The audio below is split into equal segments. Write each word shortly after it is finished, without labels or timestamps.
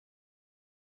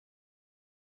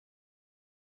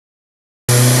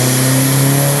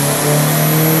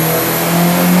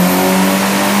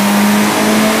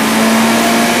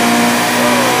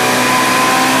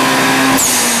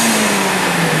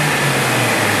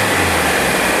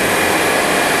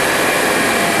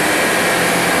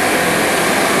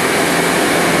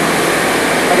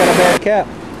cap?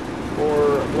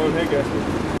 Or a blown head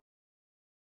gasket.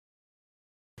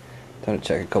 Time to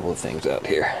check a couple of things out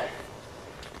here.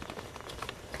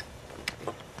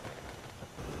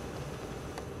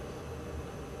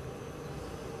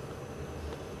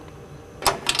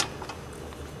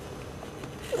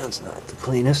 That's not the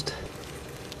cleanest.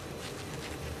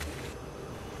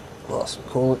 Lost some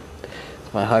coolant.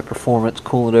 It's my high performance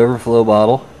coolant overflow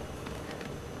bottle.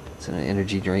 It's in an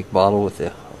energy drink bottle with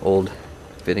the old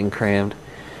fitting crammed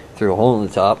through a hole in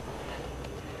the top.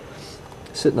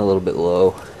 Sitting a little bit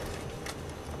low.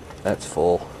 That's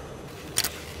full.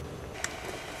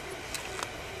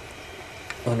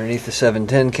 Underneath the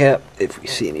 710 cap, if we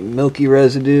see any milky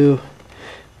residue,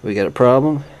 we got a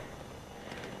problem.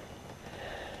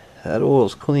 That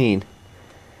oil's clean.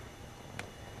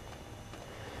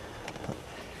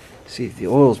 See if the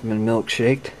oil's been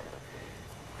milkshaked.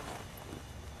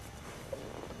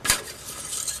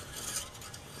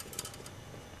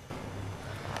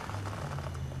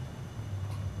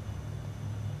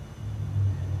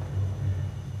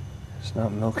 It's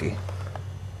not milky.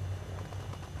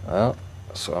 Well,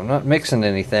 so I'm not mixing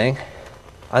anything.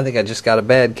 I think I just got a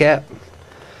bad cap.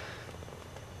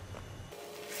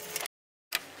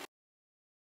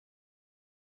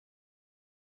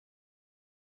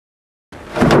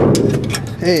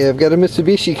 Hey, I've got a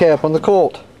Mitsubishi cap on the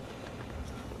Colt.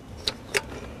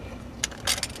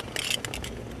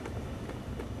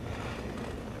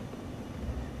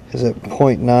 Is it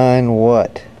 0.9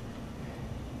 what?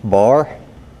 Bar?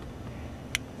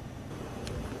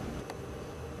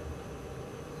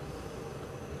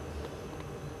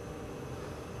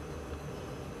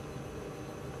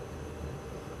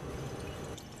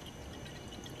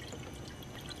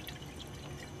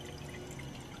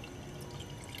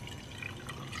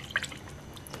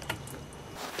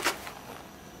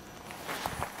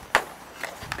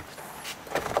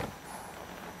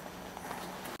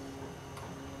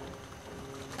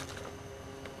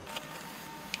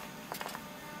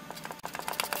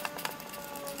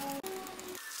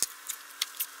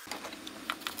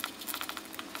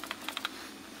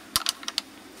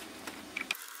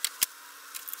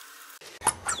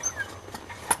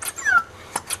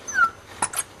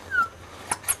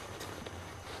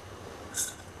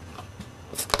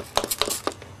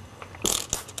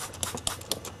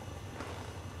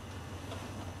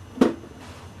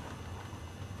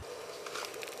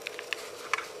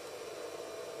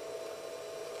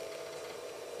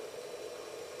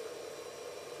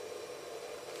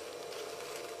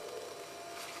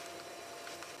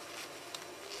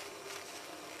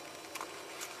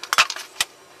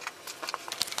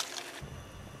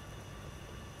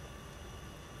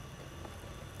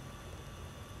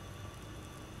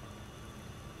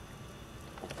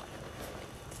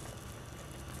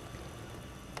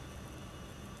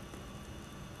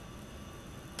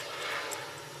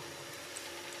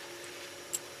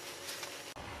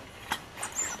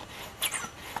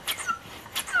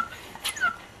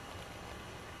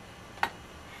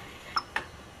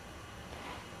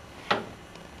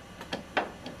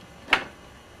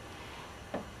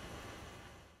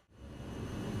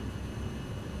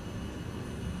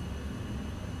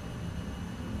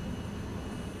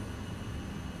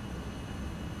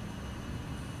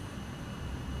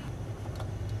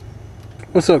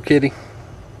 What's up, kitty?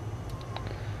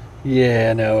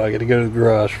 Yeah, I know, I gotta go to the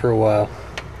garage for a while.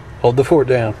 Hold the fort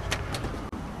down.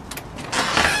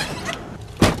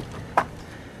 I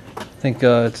think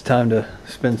it's time to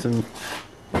spend some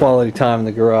quality time in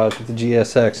the garage with the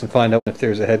GSX and find out if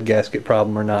there's a head gasket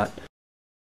problem or not.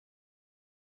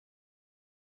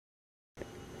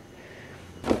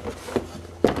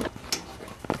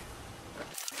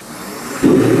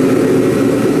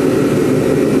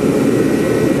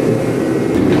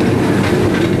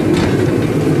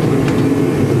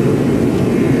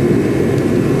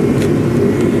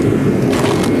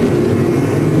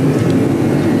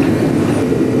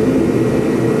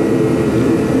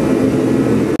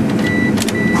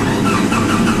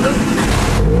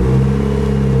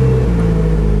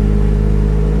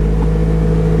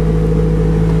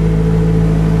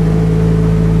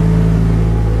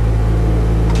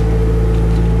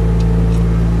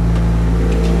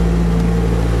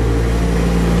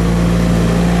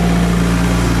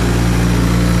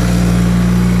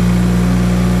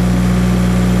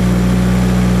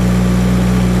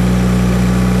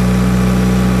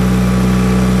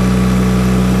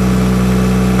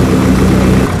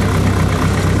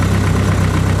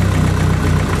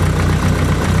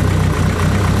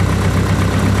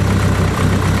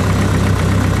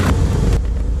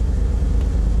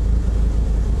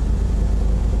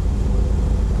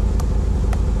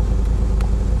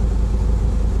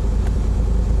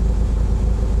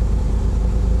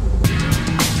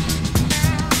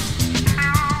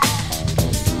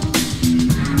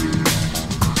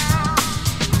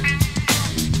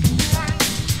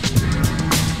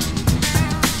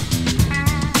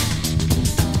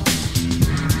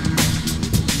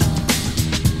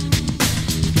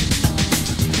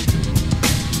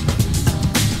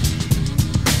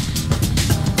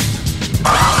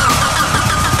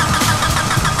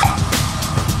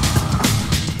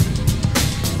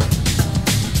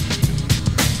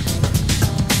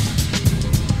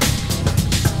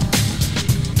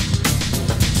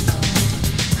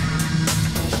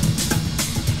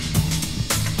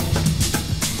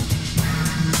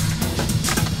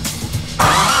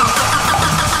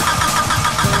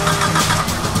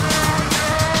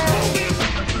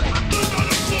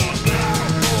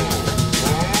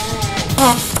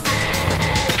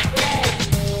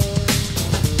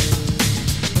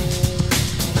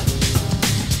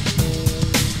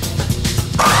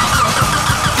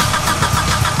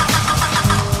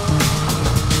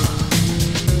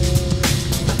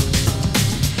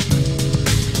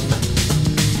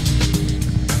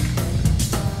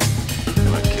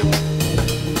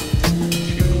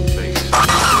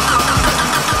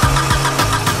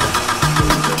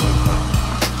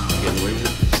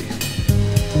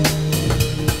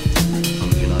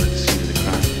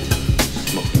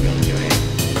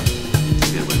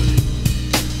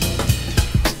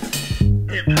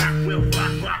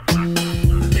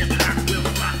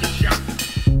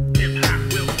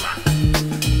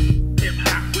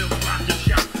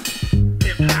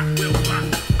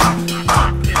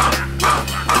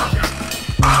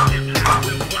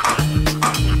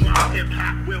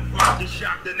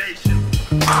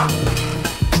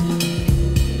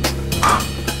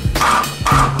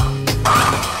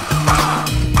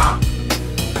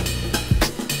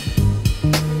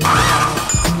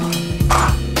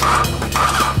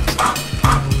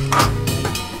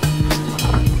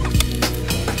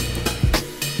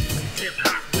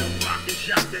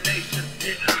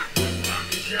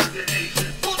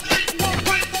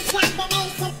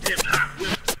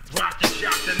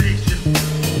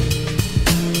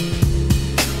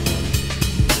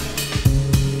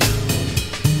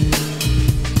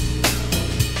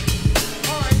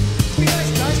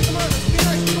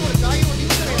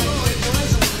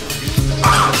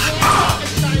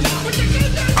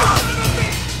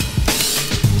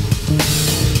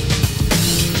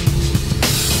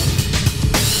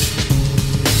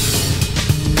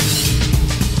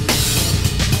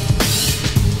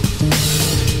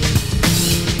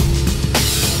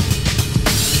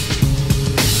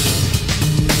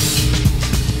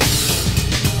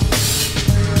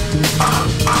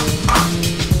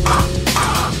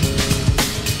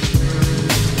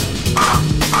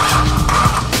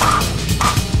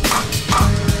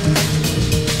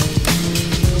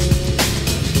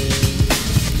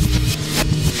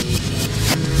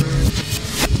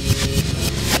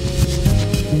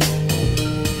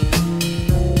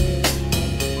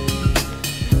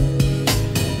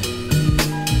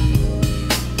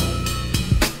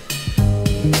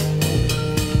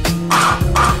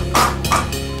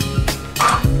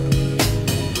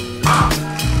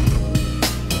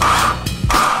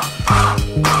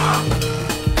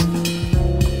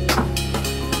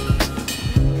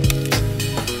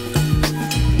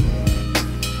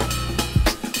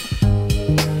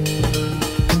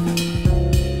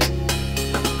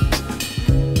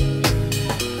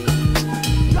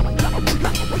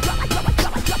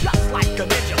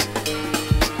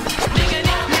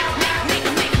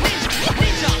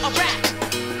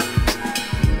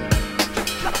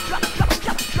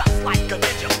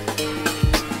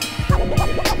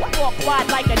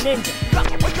 ninja.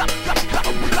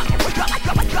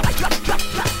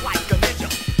 Just like a ninja.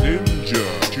 Ninja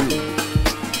Q.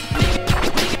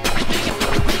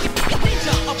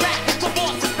 Ninja, a rat, the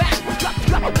boss is back.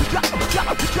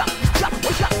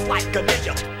 Just like a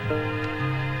ninja.